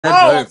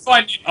Oh,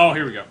 fine. Oh,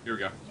 here we go. Here we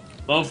go.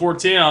 Level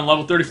 14 on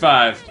level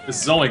 35.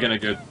 This is only gonna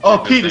get. Oh,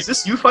 Pete, is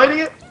this you fighting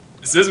it?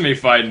 This is me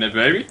fighting it,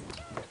 baby.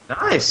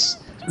 Nice.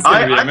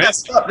 I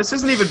messed up. This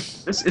isn't even.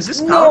 Is this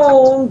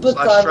No, but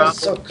I was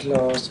so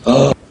close.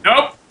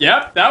 Nope.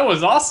 Yep, that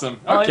was awesome.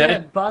 Okay. Oh, yeah,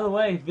 by the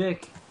way,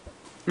 Vic.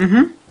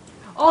 Mm-hmm.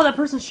 Oh, that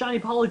person's shiny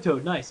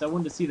Polytoad. Nice. I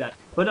wanted to see that.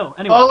 But no,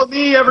 anyway. Follow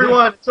me,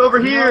 everyone. It's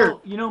over here.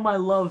 You know my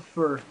love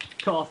for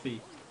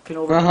coffee can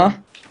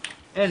overcome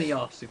any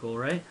obstacle,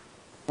 right?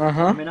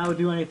 I mean, I would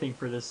do anything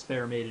for this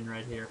fair maiden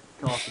right here.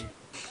 Coffee.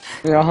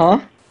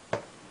 Wow.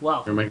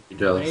 You're making me I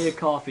jealous. needed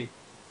coffee.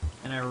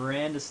 And I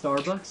ran to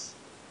Starbucks.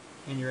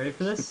 And you ready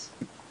for this?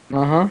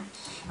 I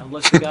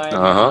looked the guy in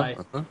the eye.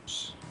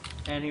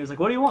 And he was like,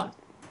 what do you want?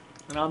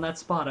 And on that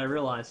spot, I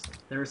realized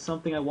there was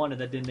something I wanted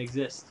that didn't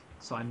exist.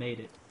 So I made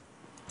it.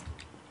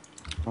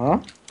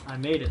 I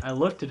made it. I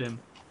looked at him.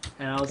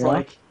 And I was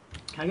like,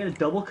 can I get a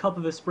double cup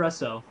of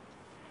espresso?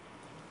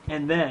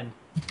 And then,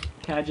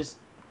 can I just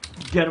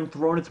get him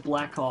thrown into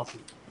black coffee?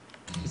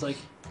 He's like,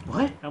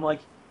 what? And I'm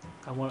like,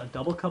 I want a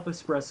double cup of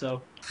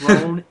espresso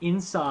thrown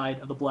inside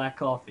of the black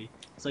coffee.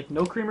 It's like,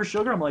 no cream or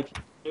sugar? I'm like,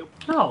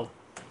 no.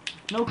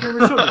 No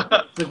cream or sugar.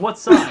 It's like, what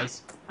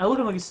size? I look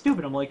at him like he's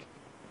stupid. I'm like,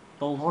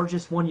 the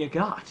largest one you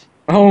got.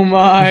 Oh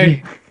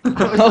my.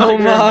 Oh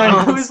my.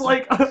 I was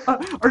like,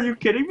 are you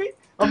kidding me?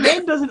 A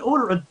man doesn't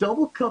order a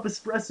double cup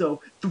espresso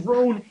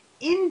thrown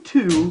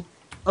into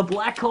a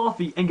black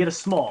coffee and get a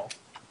small.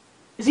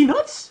 Is he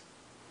nuts?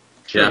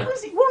 Yeah. What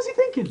was he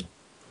thinking?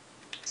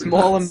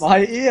 Small and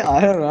mighty?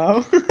 I don't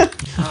know.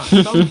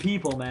 Some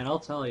people, man, I'll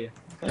tell you.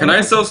 Can I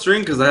sell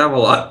string? Because I have a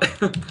lot.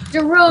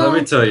 Jerome, Let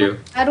me tell you.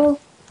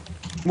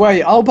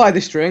 Wait, I'll buy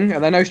the string,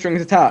 and then no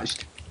strings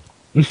attached.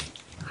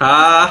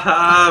 Ha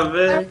ha,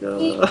 Vic.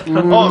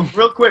 Oh,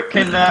 real quick,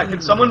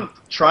 can someone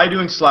try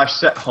doing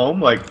 /set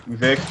home, like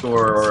Vic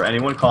or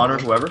anyone, Connor,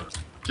 whoever?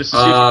 Just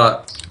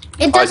to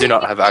see. I do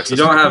not have access. You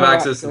don't have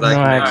access to that.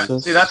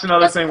 Access. See, that's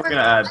another thing we're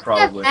gonna add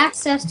probably.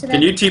 Access to that.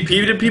 Can you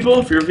TP to people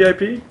if you're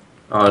VIP?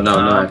 Oh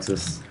no, no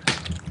access.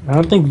 I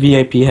don't think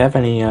VIP have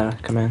any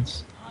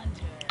commands.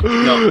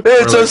 No,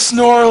 it's a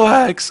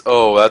Snorlax!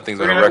 Oh, that thing's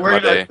gonna wreck my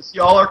day. We're gonna see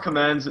all our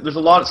commands. There's a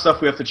lot of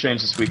stuff we have to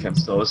change this weekend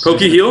still.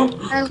 Pokey heal?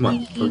 Come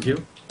on, Pokey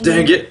heal.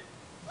 Dang it.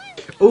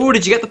 Oh,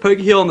 did you get the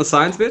Pokey heal on the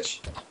science bitch?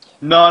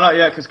 No, not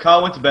yet, because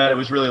Kyle went to bed. It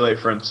was really late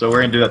for him, so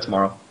we're gonna do that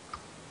tomorrow.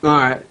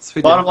 Alright,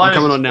 sweet. Bottom line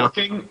coming is on now.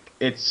 working.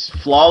 It's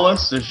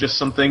flawless. There's just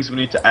some things we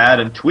need to add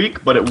and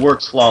tweak, but it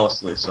works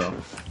flawlessly, so.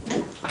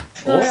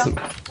 Awesome.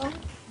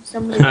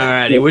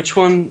 Alrighty, which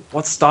one?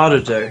 What starter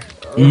do?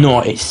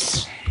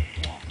 Nice.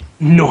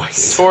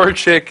 Nice.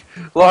 Torchic,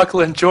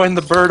 Lachlan, join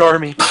the bird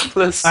army.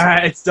 Please.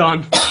 Alright, it's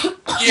done.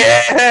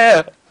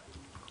 Yeah!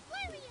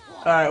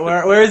 Alright,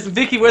 where is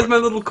Vicky? Where's my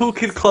little cool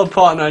kid club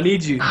partner? I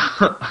need you.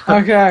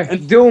 Okay,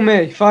 duel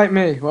me, fight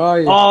me, where are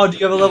you? Oh, do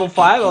you have a level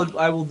 5?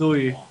 I will duel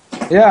you.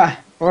 Yeah,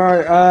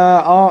 alright,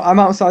 I'm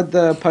outside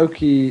the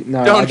Pokey...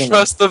 No, Don't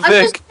trust the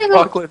Vic,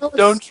 Lachlan.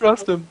 Don't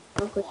trust him.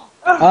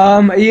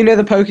 Are you near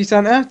the Pokey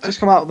Center? Just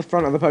come out the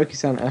front of the Pokey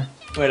Center.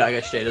 Wait, I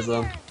got shaders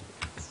on.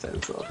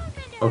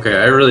 Okay,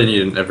 I really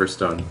need an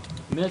Everstone.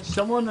 Mitch,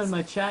 someone in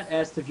my chat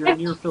asked if you're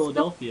near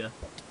Philadelphia.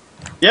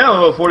 Yeah,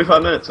 about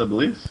 45 minutes, I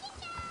believe.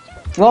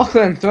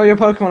 Lachlan, throw your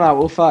Pokemon out,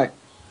 we'll fight.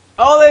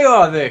 Oh, there you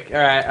are, Vic.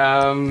 Alright,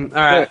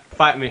 alright,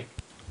 fight me.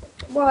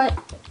 What?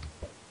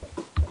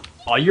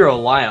 Oh, you're a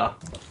liar.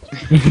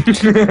 Like,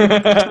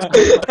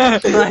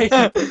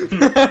 a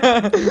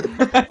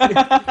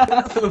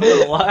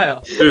liar.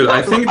 Dude,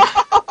 I think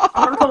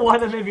I don't know why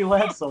that made me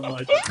laugh so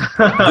much.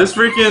 this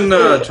freaking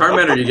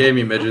Charmander you gave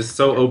me, Midge, is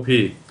so OP.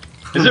 Is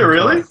it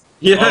really?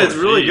 Yeah, it's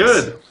really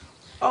good.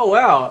 Oh,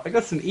 wow. I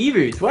got some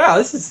Eevees. Wow,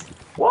 this is...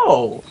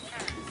 Whoa.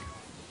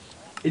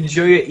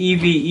 Enjoy your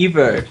Eevee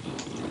Evo.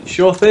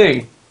 Sure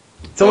thing.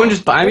 Someone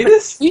just buy me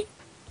this? Yeah,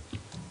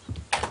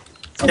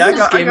 I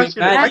got you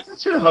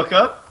to hook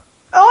up.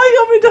 Oh, you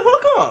got me to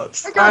hook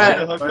ups! I got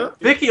you to hook up.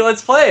 Vicky,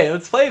 let's play.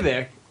 Let's play,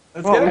 Vic.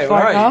 Let's go. Where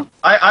are you?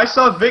 I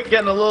saw Vic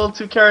getting a little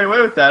too carried away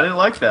with that. I didn't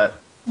like that.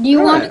 Do you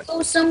want to go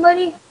with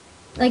somebody?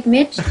 Like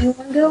Mitch, do you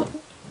want to go?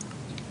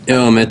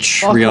 Yo,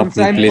 Mitch, re-up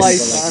me,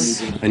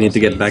 please. I need to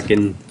get back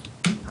in.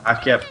 I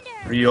kept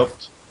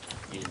re-upped.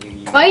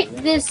 Fight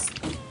this.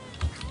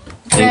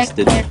 Thanks,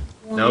 dude.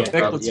 Nope.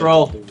 Vic, let's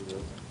roll.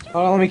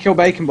 Hold on, let me kill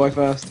Bacon Boy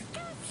first.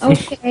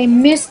 Okay,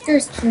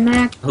 Mr.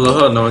 Smack.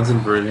 Hello, no one's in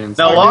Brilliance.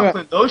 Now,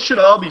 Lachlan, those should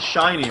all be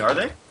shiny, are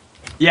they?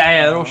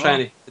 Yeah, they're all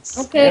shiny. It's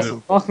okay.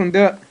 Awesome. Lachlan,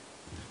 do it.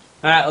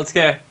 Alright, let's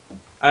go.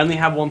 I only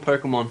have one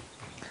Pokemon.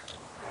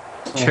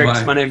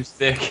 Tricks, my name's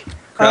Vic.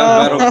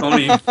 Crowd battle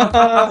pony.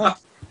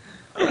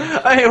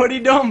 Hey, what are you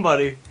doing,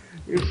 buddy?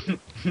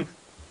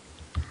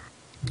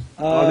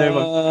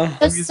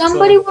 Does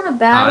somebody want to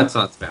battle? That's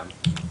not spam.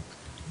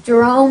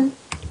 Jerome?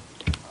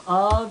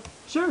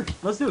 Sure.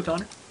 Let's do it,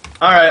 Connor.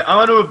 Alright,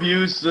 I'm gonna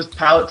abuse this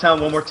Pallet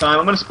Town one more time.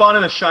 I'm gonna spawn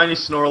in a shiny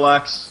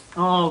Snorlax.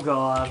 Oh,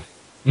 God.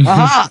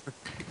 Aha!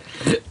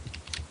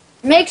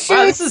 Make sure.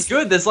 Wow, this is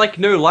good. There's like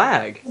no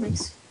lag.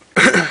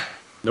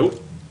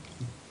 Nope.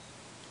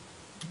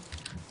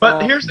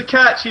 But here's the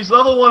catch. He's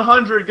level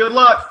 100. Good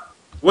luck.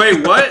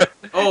 Wait, what?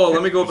 Oh,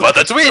 let me go. What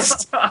the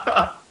twist?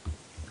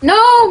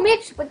 No,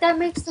 Mitch, but that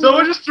makes them.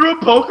 Someone just threw a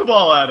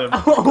Pokeball at him.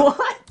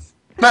 What?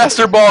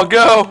 Master Ball,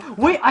 go!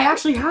 Wait, I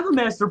actually have a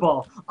Master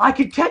Ball. I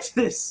could catch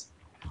this.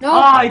 No.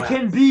 I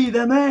can be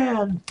the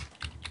man.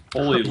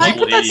 Holy I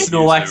put that lady,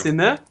 Snorlax you in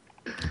there.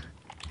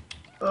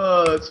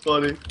 Oh, that's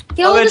funny.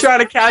 Kill Oh, they're this- trying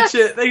to catch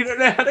it. They don't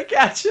know how to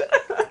catch it.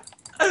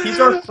 He's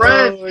our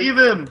friend. Oh, Leave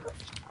him.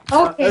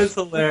 Okay. That's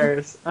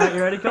hilarious. Alright,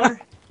 you ready, Connor?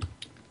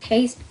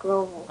 Taste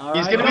grow.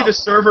 He's gonna be the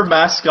server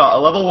mascot, a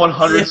level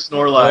 100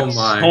 Snorlax. Oh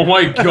my. Oh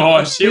my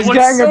gosh, he He's looks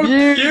getting so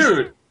abused.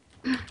 cute.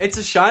 It's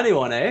a shiny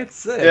one, eh? It's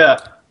sick. Yeah.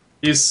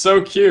 He's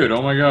so cute.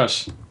 Oh my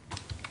gosh.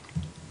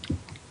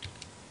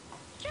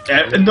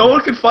 And no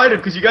one can fight him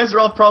because you guys are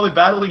all probably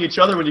battling each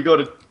other when you go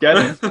to get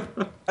him.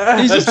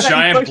 He's That just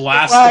giant getting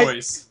pushed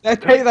Blastoise. away.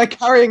 They're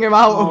carrying him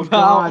out Oh of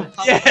god.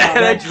 Yeah, that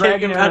that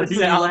dragon came that out of beat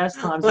me town. last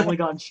time's only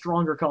gotten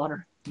stronger,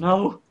 Connor.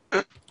 No.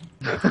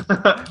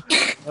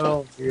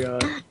 Oh my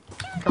god.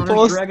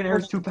 Connor's dragon air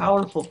is too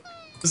powerful.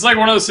 It's like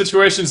one of those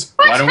situations.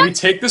 Why don't we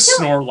take the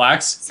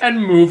Snorlax and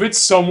move it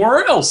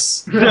somewhere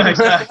else?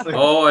 Exactly.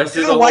 Oh, I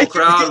see the Why whole can't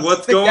crowd. you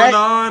What's stick going that-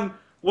 on?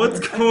 What's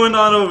going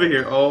on over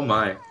here? Oh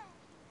my.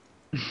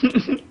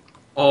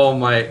 Oh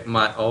my.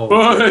 Oh.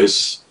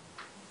 Push.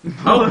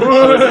 Oh,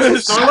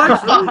 Push.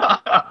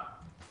 Snorlax,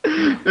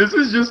 really? This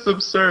is just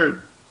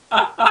absurd.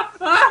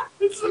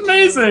 It's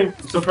amazing.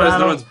 I'm surprised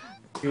no one's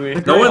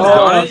Anyway. no one's Oh,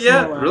 got it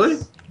yet. Snorlax. Really?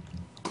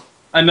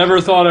 I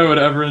never thought I would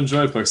ever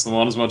enjoy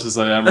Pixelmon as much as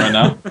I am right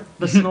now.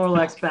 The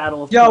Snorlax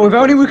battle. of Yo, if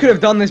only we could have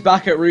done this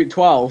back at Route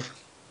 12.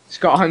 Just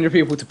got 100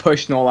 people to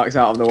push Snorlax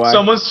out of the way.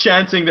 Someone's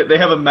chanting that they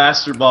have a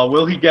Master Ball.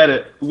 Will he get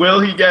it? Will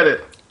he get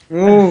it?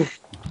 Ooh.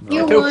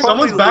 You He'll won.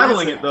 Someone's lose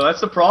battling it. it though.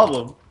 That's the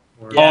problem.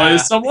 Oh,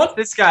 is someone?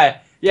 This guy.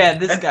 Yeah,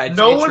 this And guy.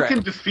 no one J-Track.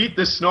 can defeat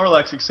this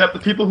Snorlax except the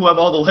people who have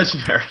all the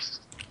legendaries.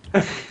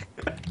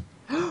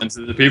 And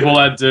to the people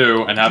that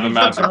do and have a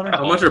Master Connor.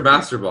 How much are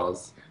Master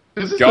Balls?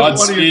 This is the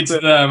Godspeed funniest to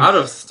thing. them. Out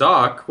of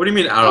stock? What do you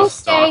mean out of Okay,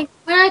 stock?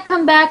 when I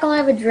come back, I'll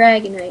have a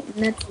Dragonite,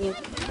 and that's the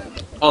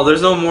end. Oh,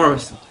 there's no more.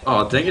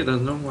 Oh, dang it!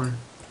 There's no more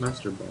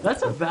Master Balls.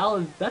 That's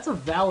a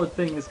valid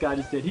thing this guy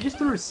just did. He just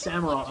threw his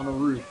Samurott on the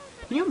roof.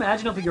 Can you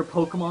imagine if your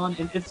Pokemon,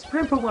 and if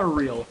Grand Pokemon are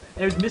real,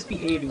 and it was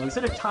misbehaving, like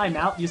instead of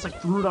timeout, you just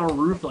like threw it on a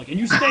roof, like, and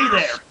you stay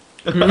there!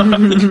 So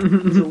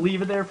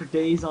leave it there for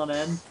days on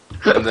end.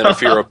 And then a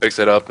Firo picks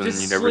it up and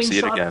Just you never see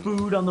it slingshot again.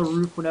 food on the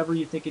roof whenever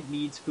you think it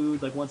needs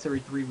food, like once every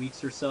 3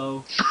 weeks or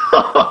so.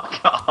 Oh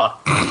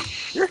god.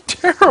 You're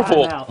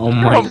terrible. Time out. Oh You're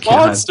my a god.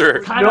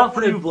 monster. Time out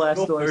for you,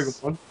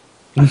 Blastoise.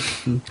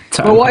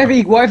 But what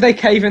if they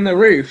cave in the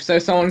roof so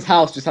someone's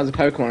house just has a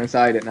Pokemon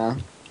inside it now?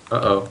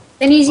 Uh-oh.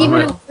 Then he's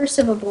even Alright. a worse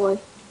of a boy.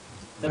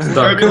 That's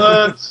Stuck.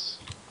 Turbulence.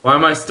 Why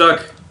am I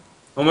stuck?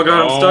 Oh my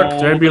god, I'm stuck. Oh,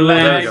 There we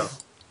Turbulence. go.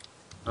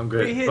 I'm We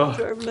good. hit Oh.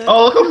 Turbulence.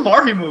 Oh, look how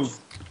far he moved.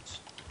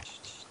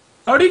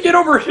 How do you get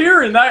over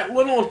here in that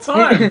little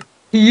time?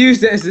 He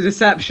used it as a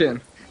deception.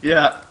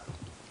 Yeah.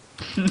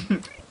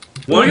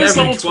 One Look at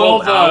every level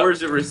 12 12,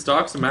 hours it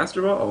restocks a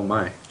Master Ball? Oh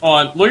my.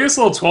 On, look at this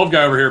little 12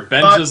 guy over here.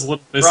 Ben's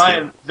little biscuit.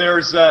 Brian,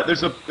 there's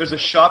a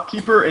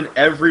shopkeeper in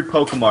every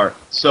Pokemart.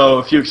 So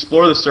if you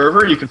explore the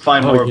server, you can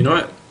find more. Oh, you know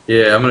what?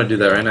 Yeah, I'm gonna do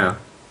that right now.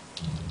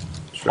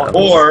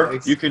 Or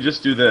you can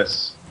just do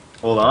this.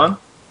 Hold on.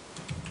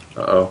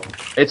 Uh-oh.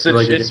 It's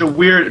Like it-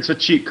 a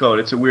cheat code.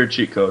 It's a weird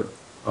cheat code.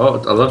 Oh,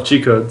 I love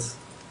cheat codes.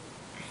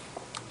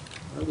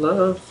 I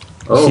love...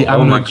 Oh, See, oh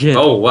I'm my... legit.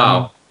 Oh,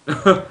 wow.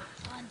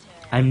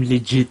 I'm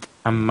legit.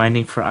 I'm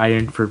mining for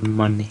iron for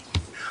money.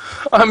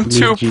 I'm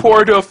too Legit.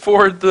 poor to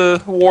afford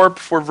the warp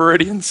for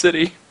Viridian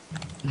City.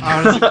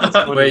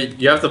 Wait,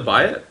 you have to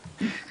buy it?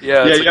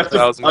 Yeah, it's you like have to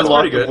 1,000. That's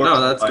unlock pretty good. the No,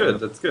 warp that's to buy good. it.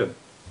 That's good.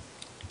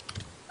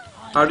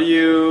 How do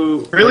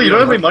you... Really? You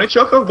don't have any money,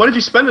 Choco? What did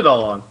you spend it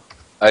all on?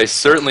 I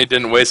certainly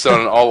didn't waste it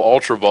on all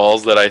Ultra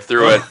Balls that I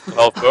threw at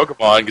health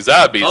Pokemon, because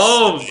that'd be...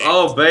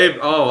 Oh, babe.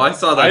 Oh, I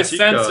saw that I cheat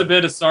sense code. a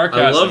bit of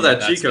sarcasm. I love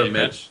that in cheat code,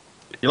 statement. Mitch.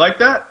 You like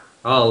that?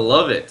 I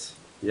love it.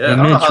 Hey, Yeah. don't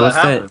know Mitch, how that what's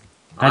that? happened.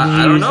 How did I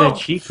you don't use know. that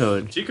cheat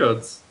code? Cheat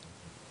codes.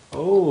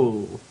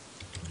 Oh.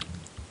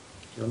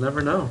 You'll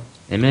never know.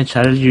 Hey, Mitch,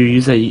 how did you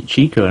use that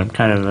cheat code? I'm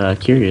kind of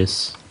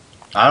curious.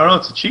 I don't know.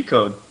 It's a cheat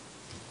code.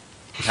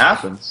 It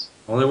happens.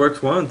 Only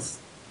works once.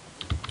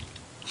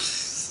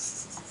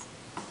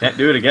 Can't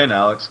do it again,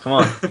 Alex. Come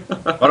on.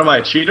 What am I,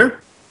 a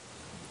cheater?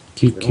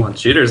 We don't want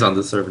cheaters on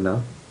the server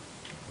now.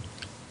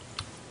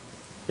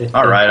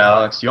 All right,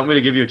 Alex. You want me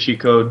to give you a cheat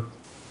code?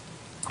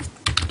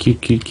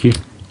 Q.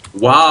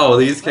 Wow,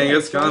 these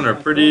Kangaskhan are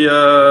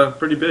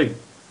pretty big.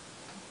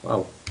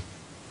 Wow.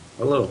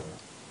 Hello.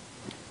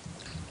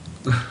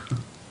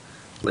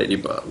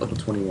 Ladybug, level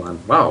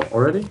 21. Wow,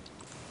 already?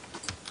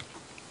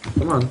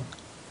 Come on.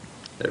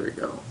 There we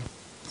go.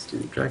 Let's do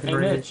Dragon Hey,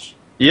 Rage. Mitch,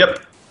 Yep.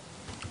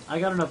 I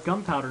got enough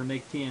gunpowder to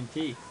make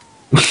TNT.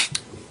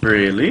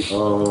 Really?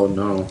 Oh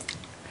no.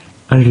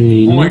 Oh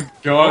my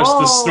gosh,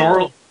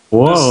 the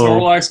Whoa.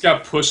 Snorlax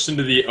got pushed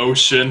into the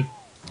ocean.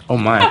 Oh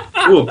my.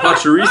 Ooh, a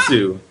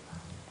Pachirisu.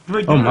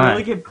 Wait, Oh did it my.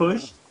 really get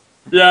pushed?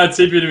 Yeah,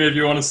 TP to me if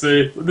you want to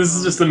see. This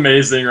is just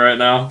amazing right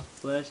now.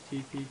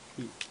 /TPP.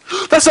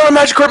 That's not a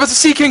Magikarp, it's a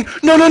Sea King!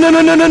 No, no, no,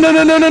 no, no, no, no,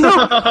 no, no, no,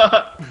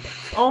 no!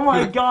 Oh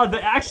my god, they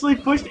actually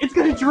pushed. It's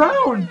gonna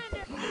drown!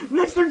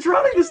 Next, they're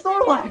drowning the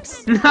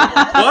Snorlax!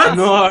 What?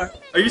 No.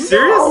 Are you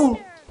serious?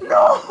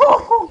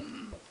 No!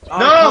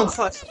 No!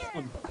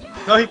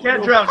 No, he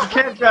can't drown. He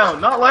can't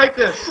drown. Not like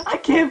this. I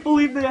can't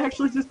believe they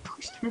actually just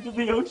pushed him into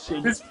the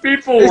ocean. These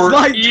people It's were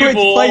like Twitch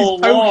evil plays all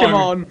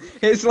along. Pokemon.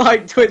 It's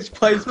like Twitch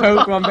plays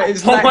Pokemon, but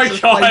it's Oh my Nexus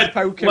God, plays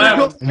Pokemon.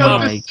 Left. Oh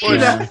my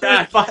god.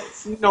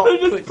 That's not They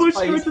just Twitch pushed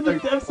him plays into the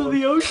depths of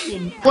the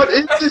ocean. What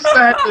is this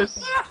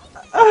madness?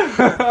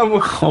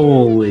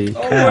 Holy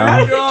Oh cow.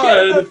 my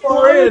god.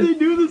 Why did they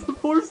do this to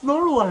poor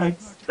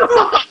Snorlax?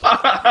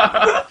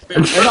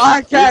 And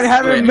I can't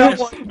have him, no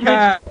one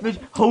can. Mitch,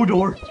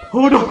 Hodor!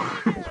 Hodor!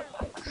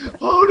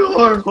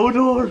 Hodor!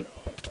 Hodor!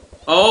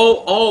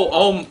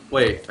 Oh,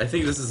 wait. I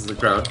think this is the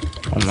crowd.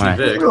 Oh my.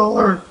 Vic.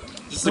 Hodor!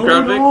 Is this the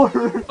crowd, Vic?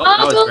 Hodor! Oh,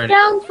 now it's Awful raining.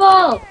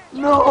 downfall.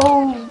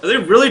 No! Are they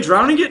really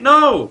drowning it?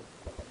 No!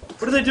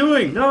 What are they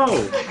doing? No!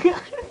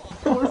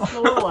 Poor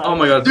Snorlax. Oh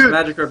my god, this Dude,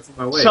 Magikarp's in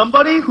my way.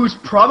 Somebody who's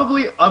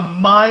probably a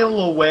mile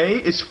away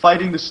is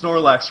fighting the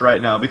Snorlax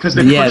right now because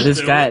they Yeah,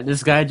 pushed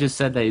this guy just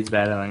said that he's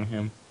battling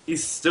him.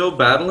 He's still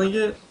battling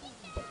it?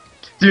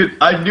 Dude,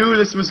 I knew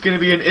this was gonna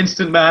be an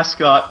instant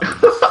mascot.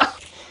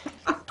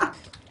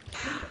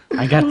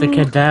 I got the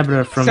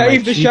Kadabra from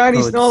Save my the cheat shiny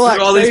codes. Snorlax. Look at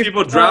all these save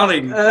people the-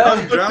 drowning. I was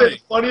gonna say, drowning. the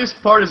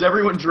funniest part is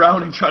everyone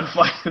drowning trying to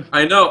fight him.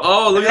 I know.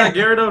 Oh, look at that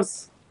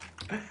Gyarados.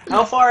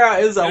 How far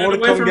out is that? I Get want to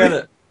away come from get me.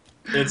 it.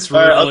 It's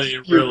Alright, I'll really,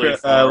 keep you, really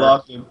far.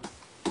 Lachlan.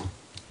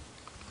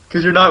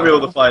 Because you're not gonna be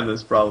able to find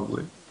this,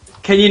 probably.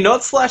 Can you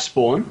not slash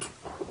spawn?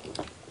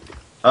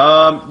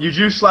 You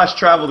do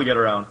 /travel to get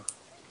around.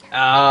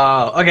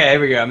 Oh, okay, here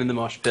we go. I'm in the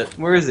mosh pit.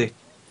 Where is he?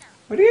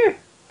 What are you?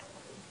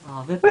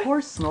 Oh, that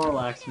poor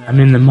Snorlax, man. I'm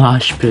in the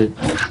mosh pit.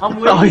 I'm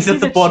waiting Oh, he's to see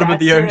at the bottom of chat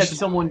the say that ocean.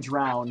 someone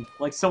drowned.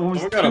 Like someone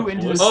was Oh, we got a too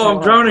into voice. the Oh, I'm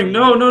Snorlax. drowning.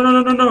 No, no,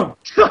 no, no, no,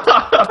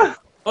 no.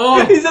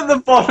 Oh, He's at the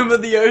bottom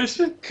of the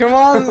ocean. Come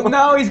on,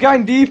 no, he's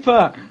going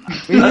deeper.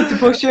 We need to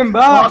push him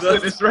back.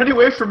 Lachlan, is there any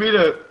way for me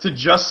to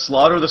just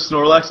slaughter the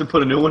Snorlax and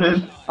put a new one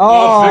in?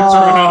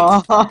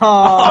 Oh,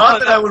 Not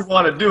that I would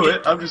want to do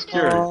it, I'm just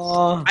curious.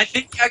 oh. I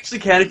think you actually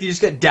can if you just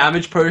get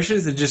damage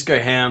potions and just go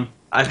ham.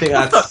 I think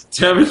that's...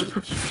 damage.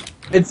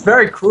 It's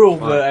very cruel,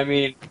 but I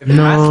mean... if it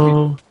has to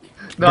No. No,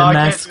 The I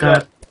mascot. can't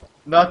do that.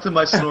 Not to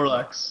my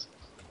Snorlax.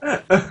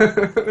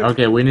 be-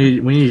 Okay, we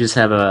need to just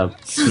have a Look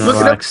at them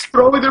Snorlax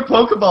throwing their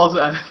Pokeballs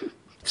at it.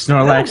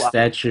 Snorlax No,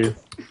 statue.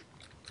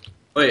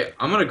 Wait,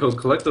 I'm gonna go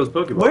collect those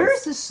Pokeballs. Where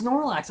is this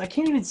Snorlax? I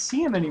can't even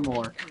see him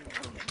anymore.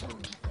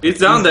 He's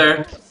down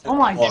there. Oh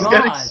my It's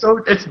getting god. so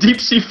it's deep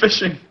sea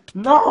fishing.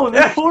 No,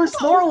 the poor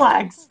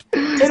Snorlax.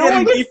 It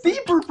only gets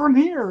deeper from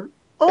here.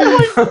 Oh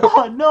my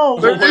god, no.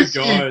 Oh my is he?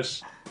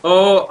 gosh.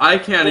 Oh, I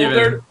can't Well,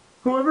 even.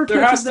 Whoever there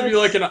has catches to that be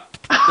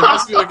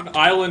like an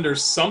island or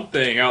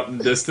something out in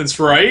the distance,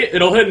 right?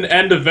 It'll hit an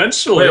end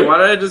eventually. Wait, why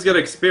did I just get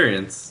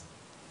experience?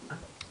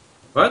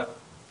 What?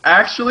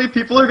 Actually,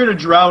 people are gonna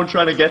drown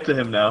trying to get to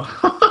him now.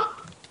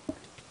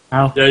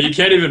 Ow. Yeah, you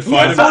can't even He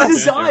fight him. saw out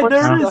his there. eye.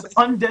 There it is.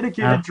 Ow.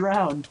 Undedicated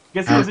drowned.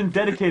 Guess he wasn't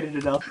dedicated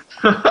enough.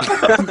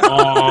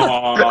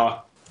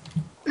 Aw.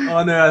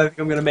 Oh no, I think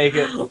I'm gonna make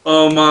it.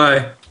 Oh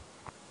my.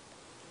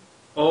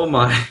 Oh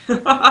my.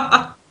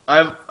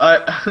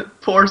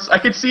 I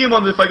can see him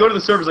if I go to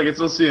the surface, I can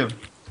still see him.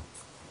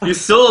 He's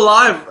still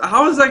alive.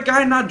 How is that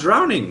guy not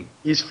drowning?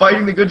 He's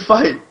fighting the good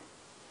fight.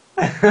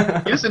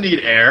 He doesn't need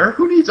air.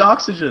 Who needs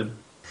oxygen?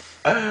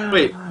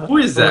 Wait, who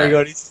is Oh my that?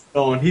 god, he's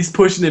going. He's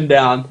pushing him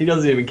down. He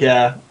doesn't even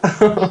care.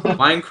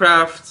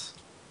 Minecraft.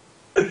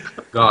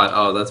 God,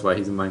 oh, that's why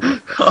he's in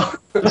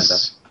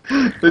Minecraft.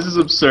 This is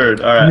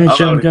absurd. All right,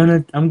 Mitch, I'm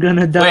out. I'm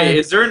gonna die. Wait,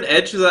 is there an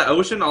edge to that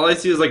ocean? All I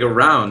see is like a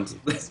round.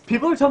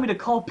 People are telling me to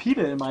call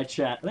PETA in my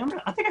chat.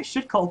 I think I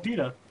should call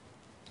PETA.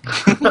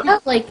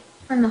 That's like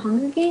from the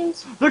Hunger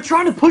Games. They're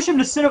trying to push him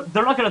to sit up.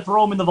 They're not going to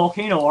throw him in the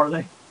volcano, are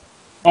they?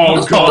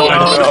 Oh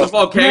god. The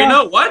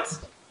volcano? What?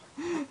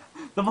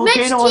 The Mitch,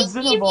 volcano on TP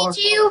me Cinnabar.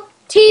 to you.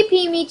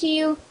 TP me to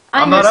you.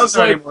 I'm not out It's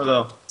there like anymore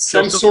though.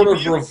 Some There's sort still of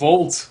people.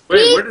 revolt. Wait,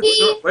 TP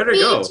where did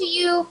he me go? to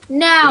you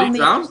now, Did he Mitch.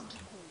 drown?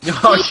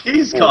 Oh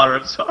jeez, Connor,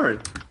 I'm sorry.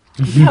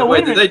 Yeah,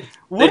 Wait, a did minute. they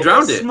What if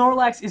drowned the it?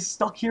 Snorlax is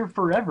stuck here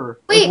forever?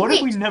 Wait, Like, what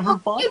if wait. we never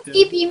find You him?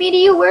 TP me to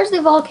you. Where's the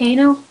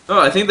volcano? No,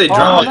 I think they Oh, I'm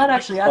drowned not it.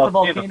 actually at the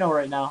Volcano. volcano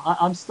right now.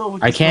 I'm still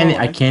with I the can't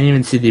Snorlax.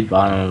 even see the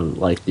bottom of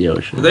like the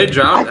ocean. They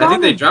drowned. I found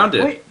think they him. drowned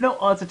it. Wait, no,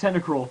 it's a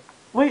tentacruel.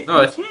 Wait, No,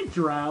 you it's- can't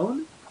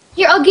drown.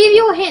 Here, I'll give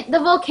you a hint. The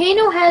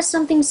volcano has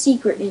something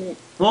secret in it.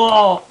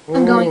 Oh,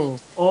 I'm going.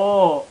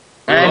 oh.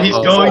 And he's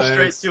Uh-oh. going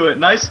Nice. straight to it.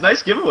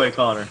 Nice giveaway,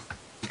 Connor.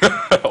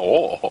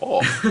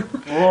 Oh.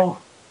 Oh.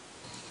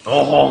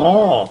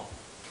 Oh.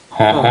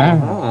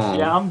 Oh.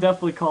 Yeah, I'm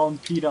definitely calling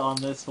PETA on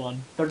this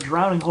one. They're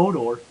drowning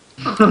Hodor.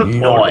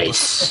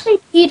 Nice. Hey,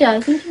 PETA, I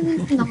think you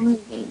mean the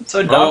Hunger Games. So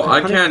Oh, dark, I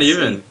can't can't see.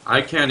 even.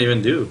 I can't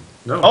even do.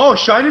 No. Oh,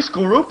 shiny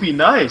Skorupi,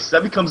 nice.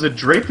 That becomes a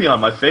Drapion,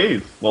 my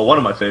fave. Well, one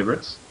of my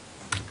favorites.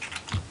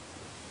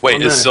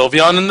 Wait, is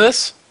Sylveon in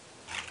this?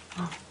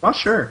 Not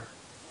sure.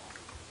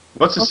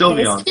 What's a Okay,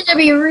 Sylveon? it's gonna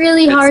be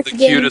really hard It's to the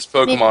get. cutest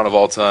Pokemon of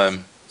all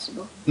time.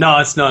 No,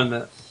 it's not in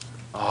it.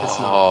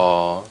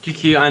 Oh.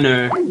 Kiki, I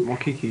know. More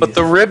Kiki. But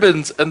the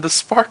ribbons and the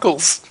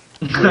sparkles.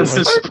 The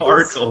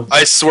sparkles.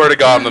 I swear to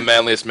God, I'm the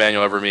manliest man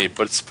you'll ever meet,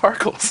 but it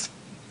sparkles.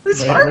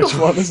 It's Which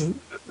one is it?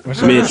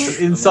 Mitch.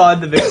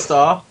 Inside the big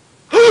star.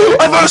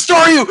 I want to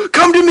star you!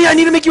 Come to me! I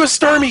need to make you a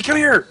Starmie! Come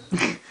here!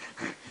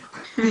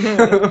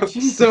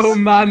 So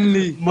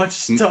manly. Much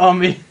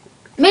stormy.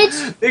 Mitch,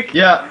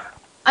 Yeah.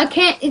 I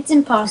can't. It's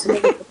impossible.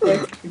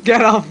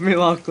 Get off me,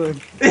 Lachlan.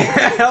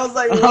 I was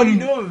like, what are you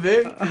doing,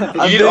 Vic?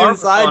 I've need been armor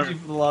inside on you it.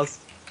 for the last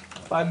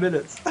 5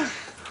 minutes.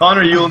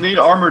 Connor, you will need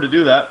armor to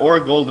do that, or a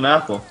golden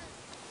apple.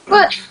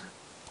 But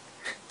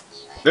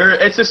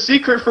It's a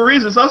secret for a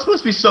reason. It's not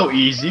supposed to be so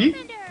easy.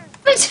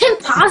 it's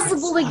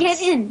impossible to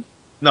get in.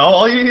 No,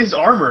 all you need is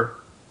armor.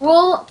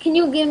 Well, can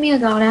you give me a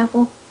god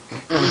apple?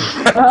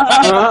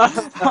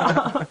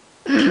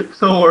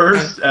 The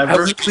worst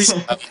ever.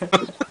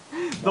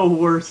 The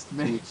worst,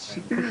 Mitch.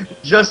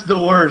 Just the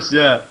worst,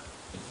 yeah.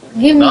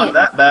 Give me Not it.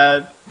 that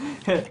bad.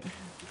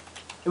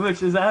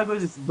 Which is that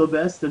was the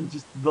best and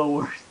just the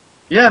worst.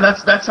 Yeah,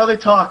 that's how they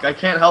talk. I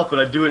can't help it.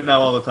 I do it now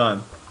all the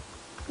time.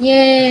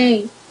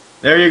 Yay.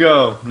 There you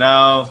go.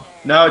 Now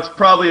it's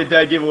probably a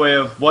dead giveaway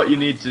of what you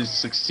need to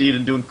succeed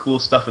in doing cool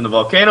stuff in the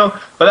volcano,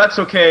 but that's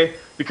okay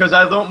because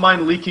I don't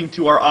mind leaking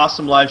to our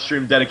awesome live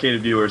stream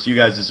dedicated viewers. You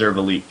guys deserve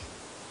a leak.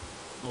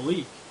 The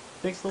leak.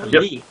 Fix the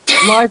leak.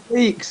 Yep. Live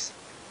leaks.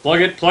 Plug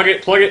it, plug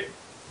it, plug it.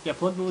 Yeah,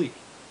 plug the leak.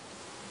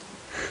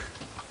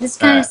 This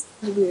kind of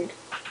sounds weird.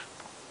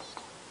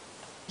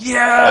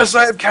 Yes,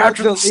 I have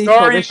captured the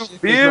star. You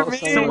fear me?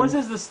 Someone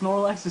says the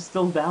Snorlax is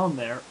still down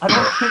there. I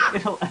don't think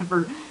it'll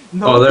ever.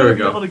 No Oh, there one's we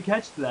gonna go. be able to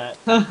catch that.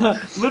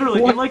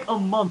 Literally, in like a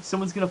month,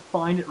 someone's gonna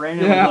find it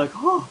randomly. Yeah. Like,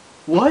 oh,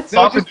 what?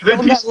 Falcon, do they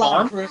Don't let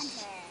despawn?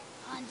 Lapras-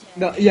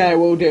 No, yeah, it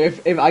will do.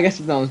 If I guess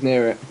if no one's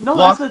near it. No,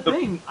 Lock that's the the-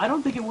 thing. I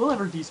don't think it will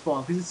ever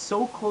despawn because it's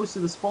so close to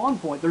the spawn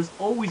point. There's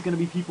always gonna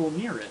be people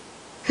near it.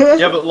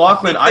 Yeah, but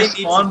Lachlan, I They need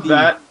to spawned be-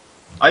 that.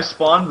 I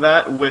spawned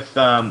that with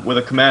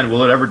a command.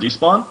 Will it ever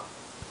despawn?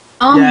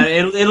 Yeah,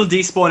 it'll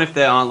despawn if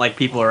there aren't like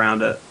people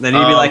around it. They need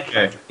to be like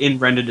okay. in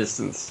render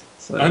distance.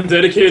 So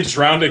Undedicated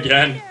drowned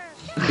again.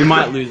 we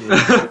might lose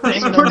it.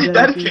 He's pretty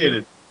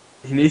dedicated.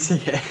 He needs to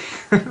get.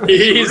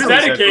 He's Really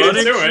dedicated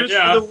Running to it, shoes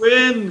yeah. for the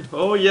win!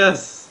 Oh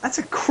yes. That's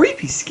a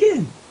creepy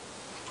skin.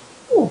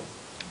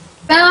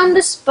 Found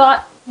the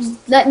spot.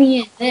 Just let me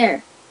in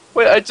there.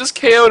 Wait, I just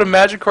KO'd a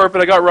Magikarp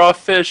and I got raw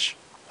fish.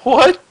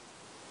 What?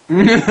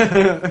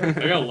 I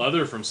got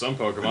leather from some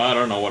Pokemon. I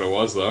don't know what it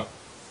was, though.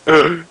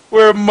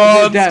 We're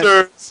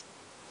monsters.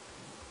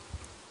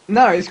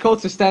 No, it's called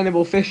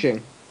sustainable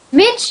fishing.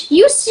 Mitch,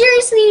 you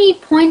seriously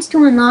need points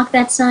to unlock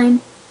that sign?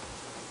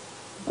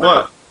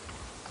 What?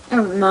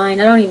 Never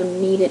mind. I don't even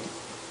need it.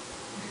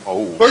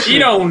 Oh. You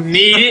don't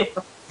need it.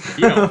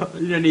 You don't.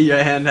 You don't need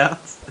your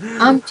handouts.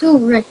 I'm too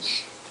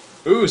rich.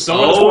 Ooh,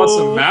 someone else wants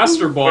some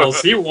Master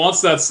Balls. He wants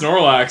that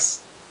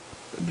Snorlax.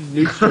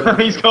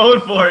 He's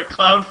going for it.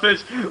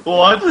 Clownfish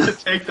wants to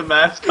take the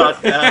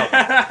mascot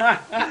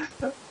down.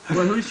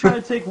 Wait, who's trying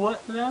to take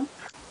what now?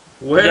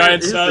 The Where guy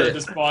is inside it?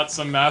 just bought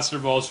some Master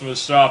Balls from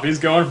his shop. He's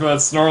going for that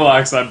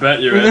Snorlax, I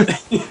bet you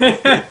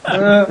it.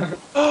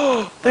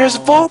 Oh, there's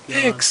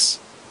Vulpix.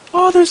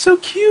 Oh, they're so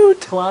cute.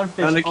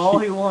 Clownfish, all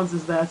he wants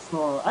is that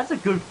Snorlax. That's a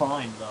good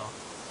find, though.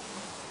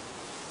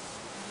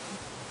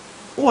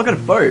 Oh, I got a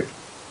boat.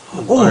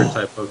 Water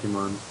type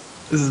Pokemon.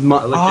 This is my.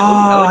 I like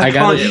it. I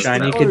got a can't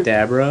shiny use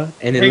that. Kadabra,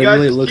 and it Hey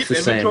literally guys, looks keep the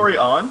same. inventory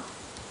on.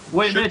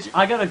 Wait, Mitch,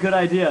 I got a good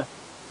idea.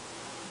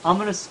 I'm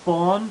gonna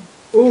spawn.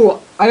 Ooh,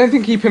 I don't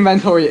think keep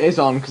inventory is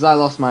on because I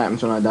lost my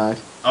items when I died.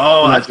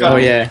 Oh, that's got Oh,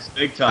 yeah.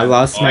 big time. I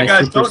lost Oh, my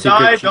guys, super don't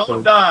die, secret don't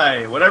cheat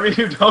die. Whatever you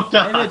do, don't Hey,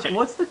 die. Mitch,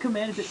 what's the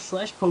command? Is it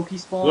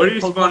 /Pokespawn? What are you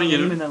Pokemon spawning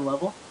in? name and then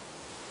level?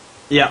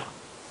 Yeah,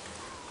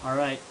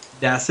 Alright,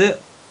 that's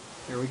it.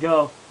 here we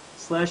go.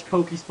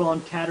 /Pokespawn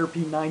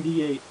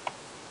Caterpie98.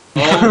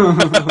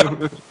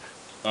 Oh,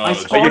 I Are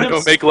spawned you gonna him.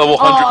 go make level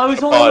Oh, 100? I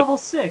was only level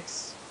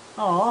 6.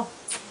 Aw.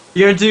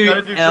 You're You gonna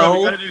gotta do do, Trevor, you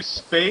L. gotta do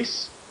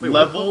space, Wait,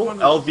 what level, Pokemon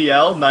is-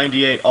 LVL,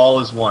 98, all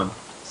is one.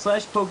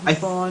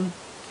 /Pokespawn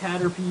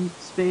Caterpie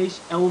space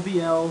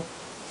LVL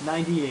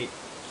 98.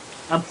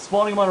 I'm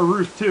spawning him on a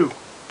roof too.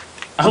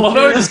 I love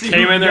how I just See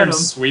came who in there can and get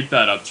him. sweep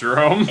that up,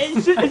 Jerome.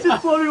 It's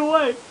just floating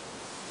away.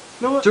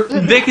 No,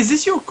 Vic, is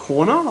this your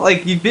corner?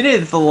 Like you've been here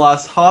for the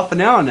last half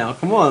an hour now.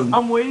 Come on.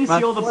 I'm waiting to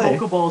see all the Play.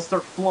 Pokeballs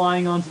start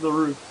flying onto the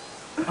roof.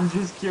 I'm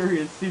just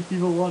curious, see if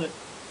people want it.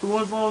 Who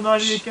wants level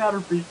 98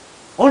 Caterpie?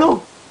 Oh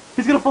no!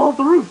 He's gonna fall off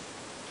the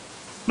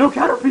roof! No,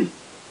 Caterpie!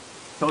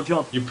 Don't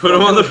jump. You put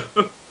him on the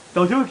roof.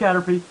 Don't do it,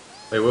 Caterpie.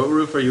 Wait, what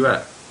roof are you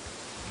at?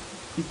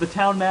 He's the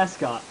town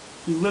mascot.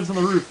 He lives on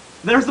the roof.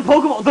 There's the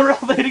Pokeball! They're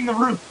elevating the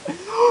roof!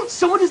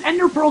 Someone just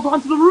Ender Pearled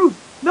onto the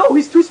roof! No,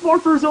 he's too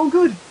smart for his own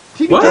good!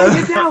 TBK, What?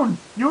 get down!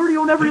 You already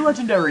own every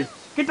legendary!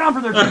 Get down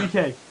from there,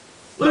 TBK!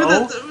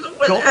 No,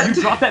 don't,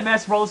 you drop that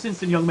Master Ball this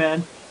instant, young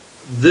man.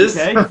 This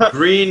Okay.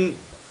 green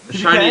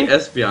Shiny Okay.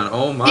 Espeon,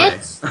 oh my.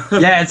 It's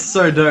Yeah, it's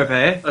so dope,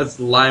 eh? That's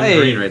lime Hey.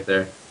 green right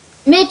there.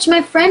 Mitch.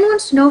 My friend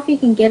wants to know if you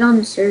can get on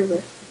the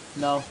server.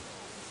 No.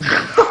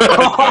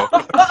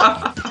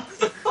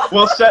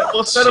 We'll set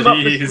him up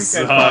this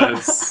weekend.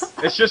 Jesus.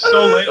 It's just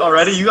so late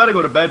already. You gotta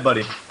go to bed,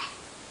 buddy.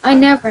 I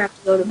never have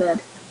to go to bed.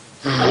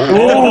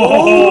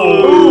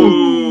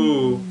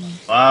 Ooh.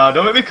 Wow,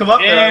 don't make me come up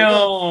there.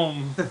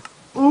 Damn.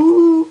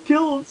 Ooh,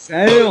 kill him.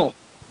 Damn.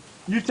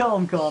 You tell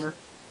him, Connor.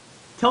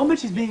 Tell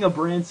Mitch he's being a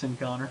Branson,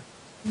 Connor.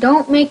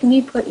 Don't make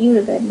me put you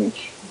to bed,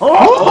 Mitch.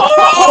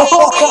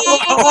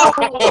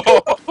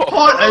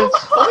 Hot and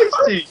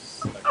spicy.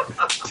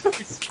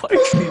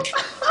 Spicy.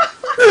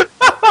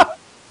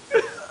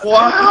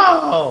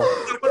 Wow.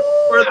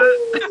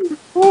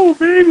 Oh,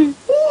 baby.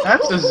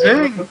 That's a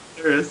zing.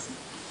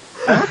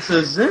 That's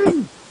a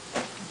zing.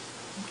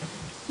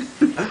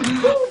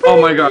 Oh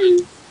my god.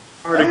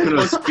 Already could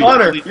have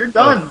Connor, you're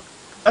done.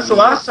 That's the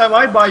last time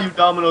I buy you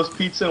Domino's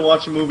pizza and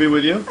watch a movie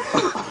with you.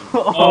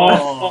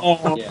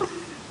 Oh, Yeah.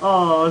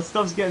 oh,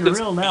 stuff's getting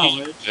real now,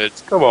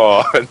 Mitch. Come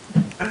on.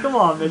 Come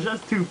on, Mitch,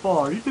 that's too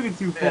far. You took it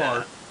too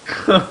far.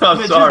 I'm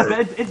Mitch,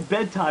 sorry. it's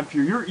bedtime for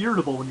you. You're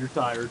irritable when you're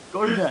tired.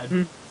 Go to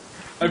bed.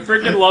 I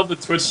freaking love the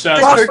Twitch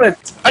chat.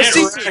 I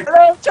see.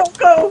 Hello,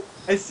 Choco!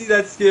 I see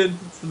that skin.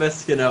 It's the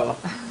best skin ever.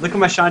 Look at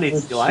my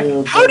shinies. You like?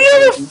 How do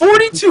you have a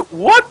 42?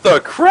 What the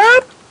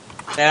crap?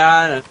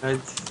 Yeah, I know.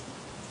 It's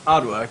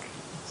hard work.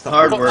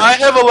 Hard work. I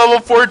have a level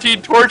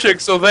 14 Torchic,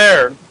 so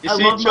there. You I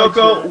see, love my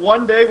Choco, shirt.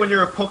 one day when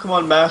you're a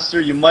Pokemon master,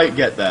 you might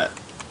get that.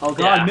 Oh god,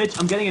 Yeah. Mitch,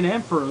 I'm getting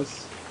an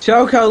Ampharos.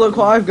 Choco, look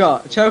what I've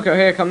got. Choco,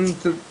 here, come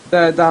to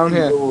down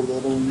here.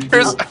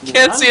 I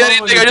can't see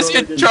anything. I just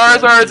get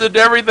Charizards and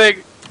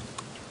everything.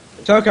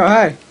 Choco,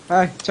 hey,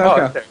 hey,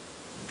 Choco. Oh, okay.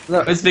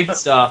 Look, Where's Vicky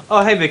Star?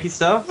 Oh, hey, Vicky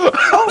Star.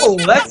 Oh,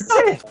 that's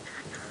it.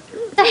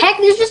 What the heck?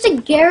 There's just a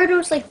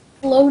Gyarados like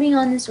floating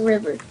on this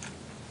river.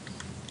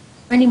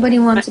 If anybody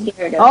wants a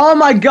Gyarados. oh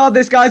my god,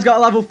 this guy's got a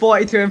level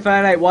 42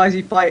 Infernape. Why is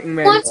he fighting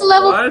me? Who wants a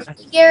level What?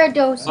 50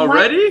 Gyarados?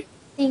 Already?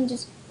 Thing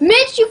just...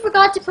 Mitch, you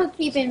forgot to put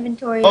keep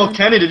inventory Oh, on.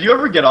 Kenny, did you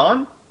ever get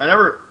on? I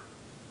never...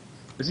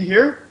 Is he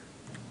here?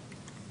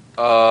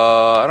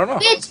 I don't know.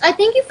 Mitch, I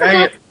think you Dang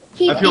forgot it. to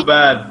keep I feel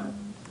bad.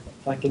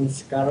 Fucking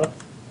Scarlet.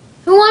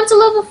 Who wants a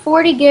level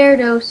 40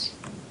 Gyarados?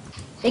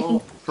 They Oh,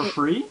 can... for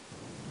free?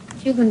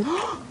 You can...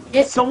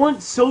 It, Someone,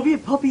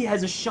 Soviet Puppy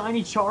has a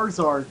shiny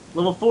Charizard,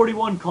 level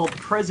 41, called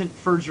Present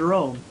for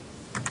Jerome.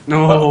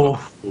 No.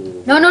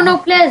 no,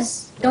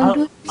 please. Don't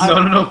do this.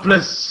 No,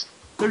 please.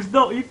 There's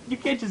no, you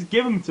can't just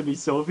give him to me,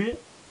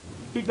 Soviet.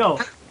 No,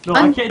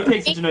 I can't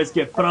take such a nice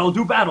gift, but I will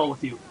do battle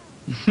with you.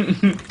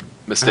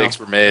 Mistakes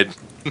were made.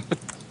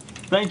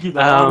 Thank you, though.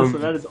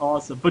 Honestly, that is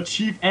awesome. But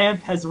Chief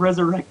Amp has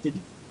resurrected.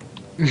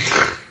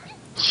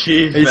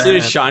 Jeez, Have you seen a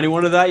man. shiny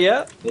one of that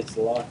yet? It's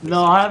locked.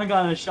 No, I haven't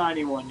gotten a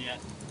shiny one yet.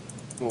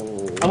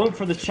 Oh, I went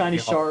for the shiny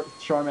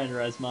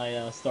Charmander as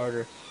my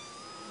starter.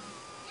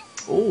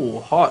 oh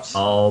hot.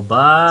 All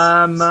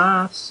by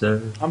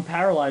myself. I'm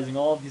paralyzing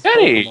all of these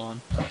Kenny! Pokemon.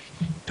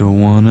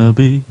 Don't wanna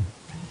be.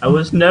 I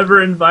was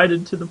never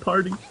invited to the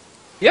party.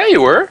 Yeah,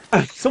 you were.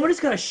 Somebody's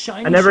got a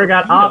shiny I never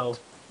got Sharpedo. opt.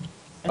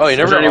 Oh, you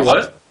never Shiny got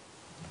what? what?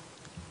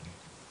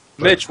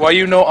 Mitch, why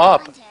you no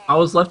op? I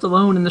was left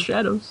alone in the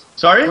shadows.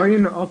 Sorry? why are you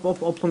not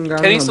up and down?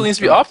 Kenny still needs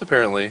to be opt,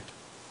 apparently.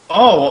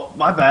 Oh,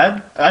 my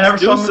bad. I never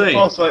Still saw him in the saying.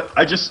 call, so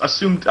I just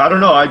assumed... I don't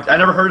know. I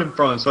never heard him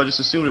from him, so I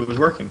just assumed it was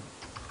working.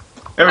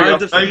 There we I go. Now you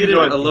defeated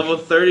can a join. level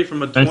 30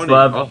 from a Thanks, 20.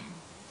 Lab. Oh.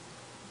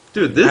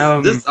 Dude, this,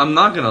 Um, I'm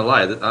not gonna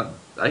lie.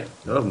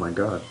 Oh my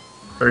god.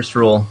 First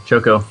rule,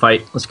 Choco,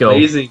 fight. Let's go.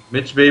 Amazing.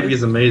 Mitch Baby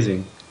is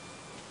amazing.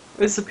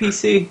 It's a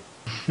PC.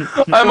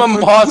 I'm a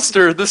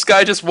monster. This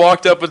guy just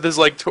walked up with his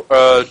like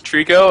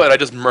Trico, and I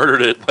just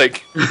murdered it.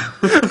 Like,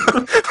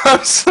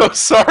 I'm so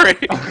sorry.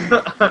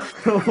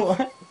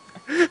 What?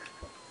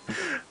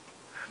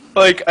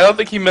 Like, I don't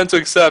think he meant to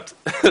accept,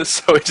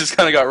 so he just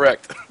kind of got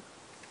wrecked.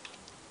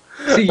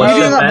 See, you What's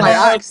do up, that man? by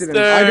accident.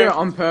 I do it Monster.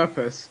 on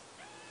purpose.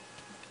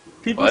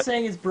 People What?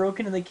 saying it's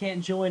broken and they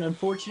can't join.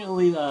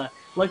 Unfortunately,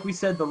 like we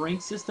said, the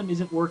rank system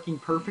isn't working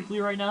perfectly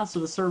right now, so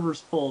the server's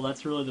full.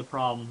 That's really the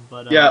problem.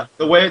 But Yeah,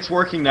 the way it's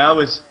working now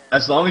is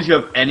as long as you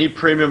have any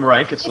premium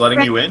rank, it's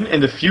letting you in. In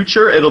the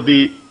future, it'll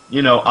be,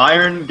 you know,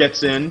 Iron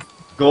gets in,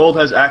 Gold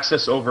has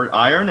access over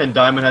Iron, and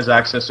Diamond has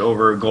access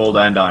over Gold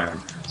and Iron.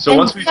 So And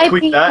once we typing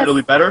tweak that, has- it'll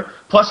be better.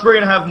 Plus, we're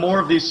going to have more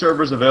of these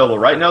servers available.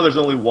 Right now, there's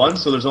only one,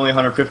 so there's only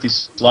 150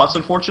 slots,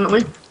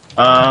 unfortunately.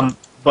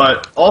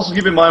 But also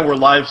keep in mind we're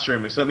live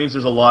streaming, so that means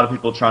there's a lot of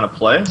people trying to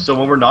play. So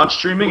when we're not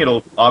streaming,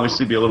 it'll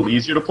obviously be a little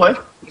easier to play.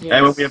 Yes.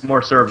 And when we have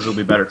more servers, it'll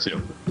be better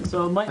too.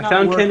 So it might I not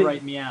found work Kenny.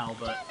 right, meow.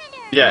 But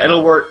Yeah,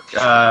 it'll work.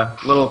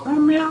 Little.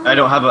 I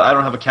don't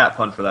have a cat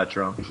pun for that,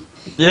 Jerome.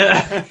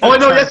 Yeah. Oh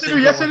no! Yes I do!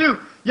 Yes I do!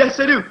 Yes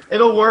I do!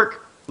 It'll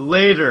work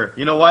later.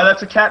 You know why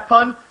that's a cat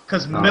pun?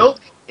 Because milk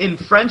in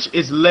French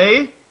is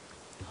lait,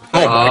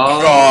 Oh my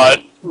Oh.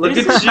 god. Look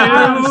This at is so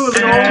you.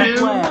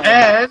 bad.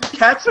 and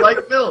cats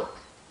like milk.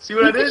 See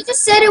what I You did?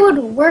 just said it would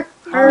work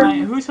Alright,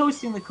 perfect. who's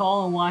hosting the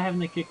call and why haven't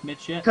they kicked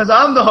Mitch yet? Because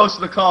I'm the host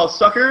of the call,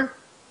 sucker.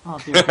 Oh,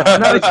 dear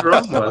God. No,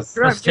 Jerome was.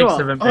 Jerome, Plus you 6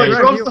 are. of Oh, invasion.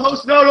 Jerome's the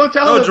host. No, don't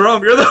tell No, him.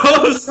 Jerome, you're the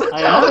host.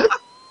 I am?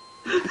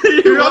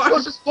 You're not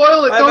supposed to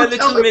spoil it. Bye, my Don't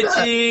tell little him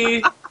that.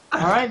 Mitchie.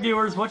 Alright,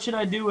 viewers, what should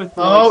I do with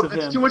the Oh, likes of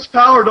it's him? too much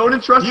power. Don't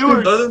entrust him.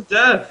 Viewers. Sudden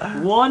death.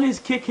 1 is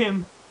kick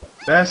him.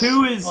 Best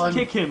 2 is pun.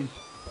 kick him.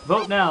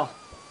 Vote now.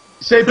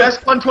 Say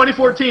best pun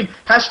 2014.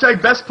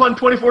 Hashtag best pun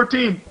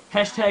 2014.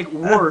 Hashtag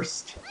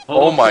worst.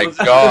 Oh my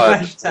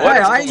God. Hey,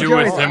 I Do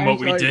enjoyed with it, him I what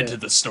we enjoyed did it. to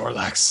the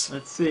Snorlax.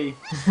 Let's see.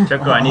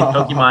 Choco, I need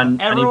Pokemon.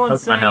 Everyone's I need Pokemon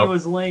saying help. it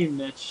was lame,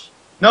 Mitch.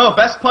 No,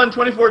 best pun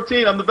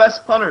 2014. I'm the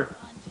best punner.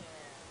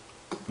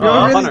 You're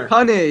really punner.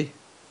 punny.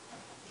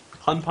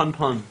 Pun, pun,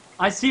 pun.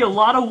 I see a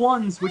lot of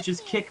 1s, which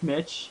is kick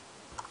Mitch.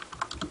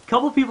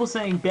 Couple people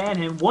saying ban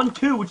him.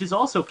 1-2, which is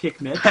also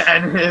kick Mitch.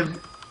 And him.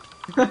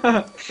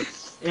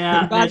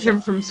 Yeah, Ban Mitch.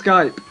 him from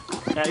Skype.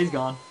 Yeah, he's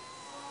gone.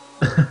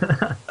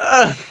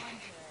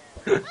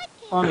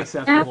 Now,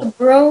 Unacceptable.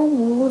 bro,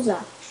 loser.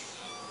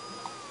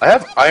 I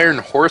have iron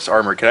horse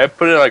armor. Can I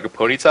put it in like a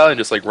ponytail and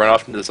just like run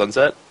off into the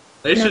sunset?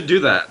 They should do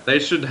that. They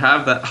should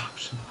have that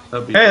option.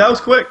 That'd be Hey, that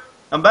was quick.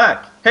 I'm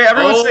back. Hey,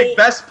 everyone Oh, say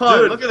best pun.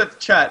 dude. Look at the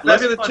chat. Look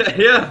Best at the pun. chat.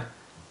 Yeah.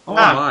 Oh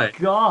Ah. my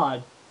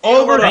God.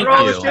 Overthrow Thank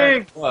the you.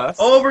 king. What?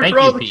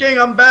 Overthrow Thank the you, king.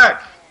 I'm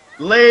back.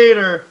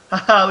 Later.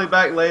 I'll be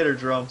back later,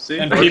 Drum. See?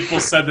 And people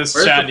said this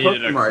Where's chat the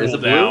needed a Pokemon? Is cool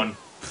it blue? down.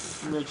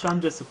 Mitch, I'm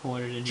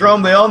disappointed in you.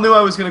 Drum, they all knew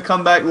I was going to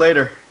come back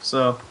later.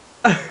 So.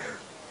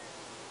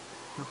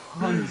 Your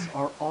puns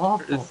are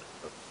awful.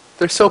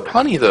 They're so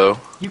punny though.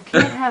 You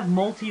can't have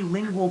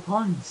multilingual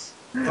puns.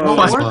 They Oh, don't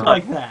my work God.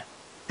 like that.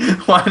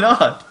 Why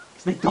not?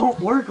 'Cause they don't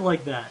work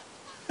like that.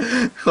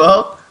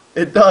 Well,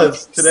 it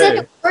does You said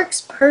today. it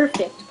works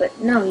perfect, but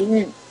no, you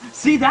didn't.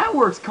 See, that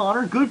works,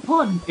 Connor. Good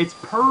pun. It's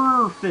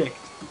perfect.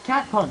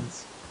 Cat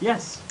puns.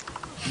 Yes.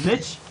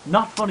 Mitch,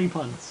 not funny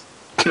puns.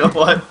 You know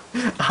what?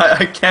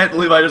 I can't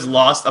believe I just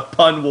lost a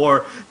pun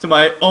war to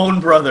my own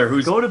brother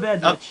who's... Go to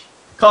bed, Mitch.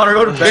 Connor,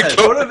 go to bed.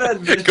 Go to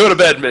bed, Mitch. Go to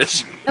bed,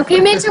 Mitch. Okay,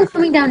 Mitch, I'm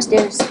coming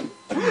downstairs.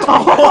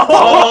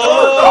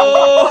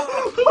 Oh!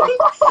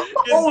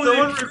 Can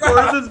someone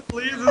record this,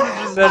 please? This is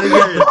just Better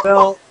get the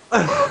belt.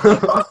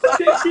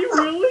 Did he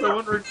really?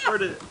 Someone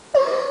record it.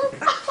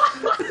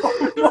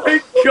 Oh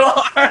my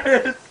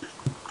God.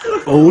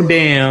 Oh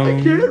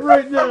damn. Can't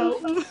right now.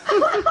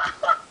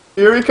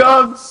 Here he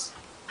comes.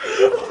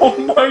 Oh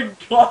my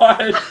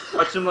God.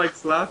 Watch him like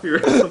slap you or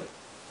something.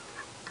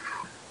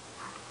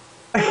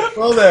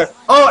 Oh, there.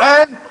 Oh,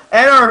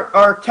 and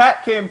our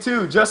cat came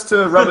too, just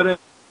to rub it in.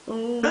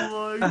 Oh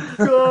my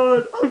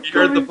God. I'm He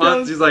heard the coming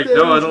puns. He's like,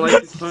 no, I don't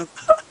like these puns.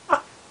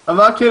 I'm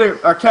not kidding.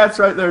 Our cat's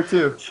right there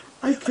too.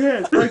 I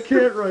can't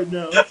right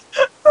now.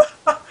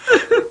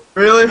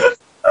 Really?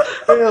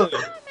 Really?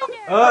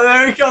 Oh,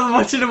 there he comes,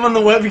 watching him on the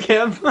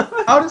webcam.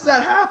 How does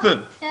that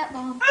happen? Cat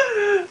bomb.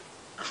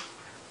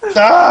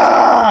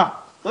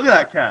 Ah! Look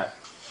at that cat.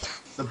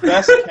 The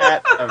best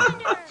cat ever.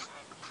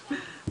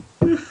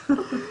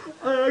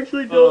 I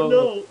actually don't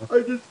know.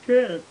 I just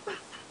can't.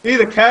 See,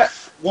 the cat,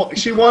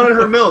 she wanted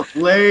her milk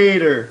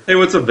later. Hey,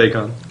 what's up,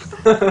 Bacon?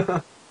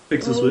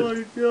 Pixel Switch. Oh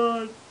my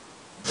God.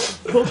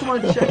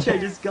 Pokemon Cheche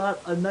just got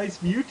a nice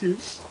Mewtwo.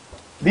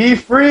 Be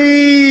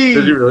free!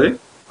 Did you really?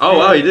 Oh,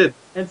 wow, he did.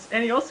 And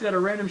he also got a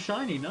random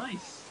shiny.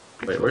 Nice.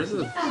 Wait, where's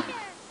it?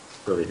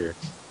 Really here.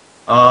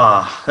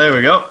 Ah, there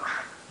we go.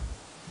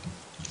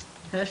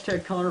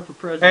 Hashtag Connor for Hey,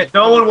 president.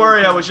 don't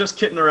worry, I was just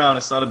kidding around.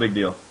 It's not a big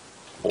deal.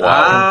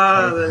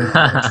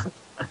 Ah,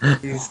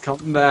 He's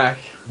coming back.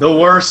 The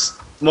worst,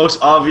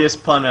 most obvious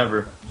pun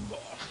ever.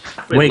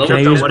 Wait, can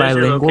I Loboto, use what is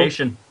your bilingual?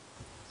 location?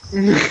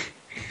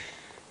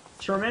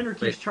 Charmander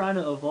keeps Wait. trying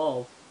to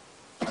evolve.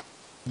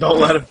 Don't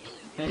let him.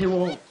 And he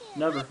won't.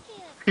 Never.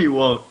 He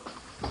won't.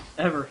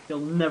 Ever. He'll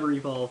never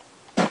evolve.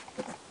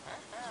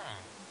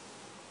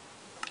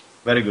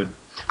 Very good.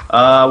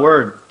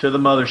 Word to the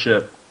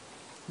mothership.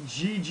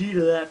 GG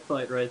to that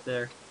fight right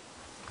there.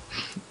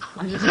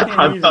 I just can't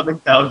I'm even. coming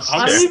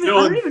downstairs. I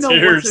don't even know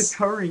tears. what's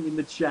occurring in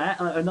the chat.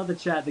 Not the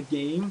chat, the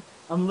game.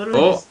 I'm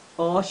literally just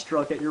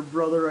awestruck at your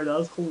brother right now.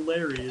 It's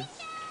hilarious.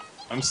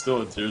 I'm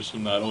still in tears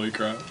from that. Holy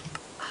crap.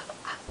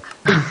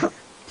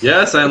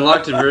 yes, I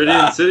unlocked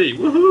Viridian City.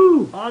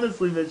 Woohoo!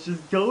 Honestly, Mitch,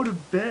 just go to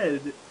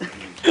bed.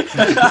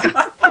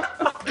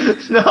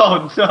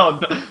 No.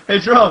 Hey,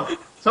 Drum,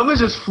 something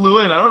just flew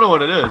in. I don't know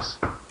what it is.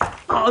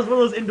 Oh, it's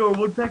one of those indoor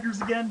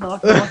woodpeckers again?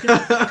 Knock knocking?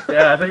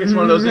 Yeah, I think it's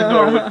one of those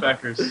indoor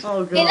woodpeckers.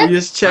 Oh, Hey, God. You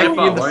just checking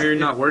Grandpa, in the why are you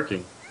not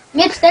working?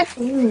 Mitch, that's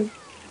rude.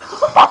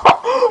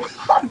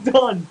 I'm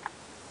done.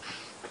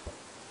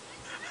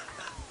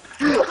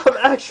 I'm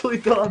actually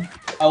done.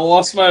 I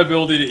lost my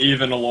ability to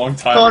even a long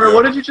time Connor, ago.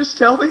 what did you just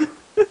tell me?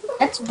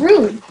 That's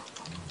rude.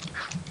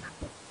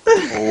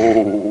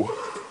 Oh.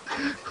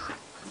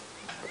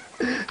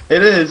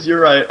 It is, you're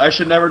right. I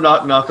should never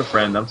knock a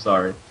friend. I'm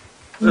sorry.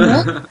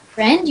 Milk a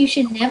friend? You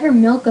should never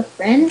milk a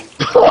friend.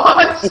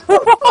 What?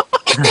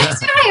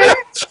 Tired.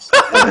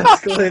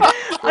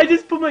 I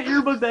just put my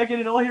earbud back in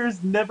and all I hear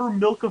is never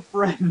milk a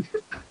friend.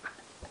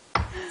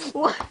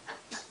 What?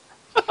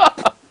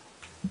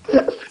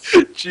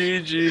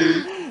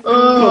 GG.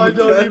 Oh,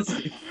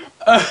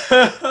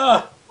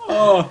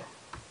 Oh.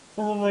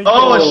 Oh my Oh,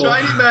 god. a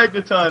shiny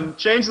Magneton.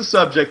 Change the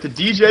subject to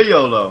DJ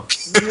YOLO.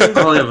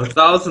 I only have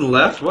 1,000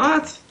 left.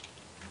 What?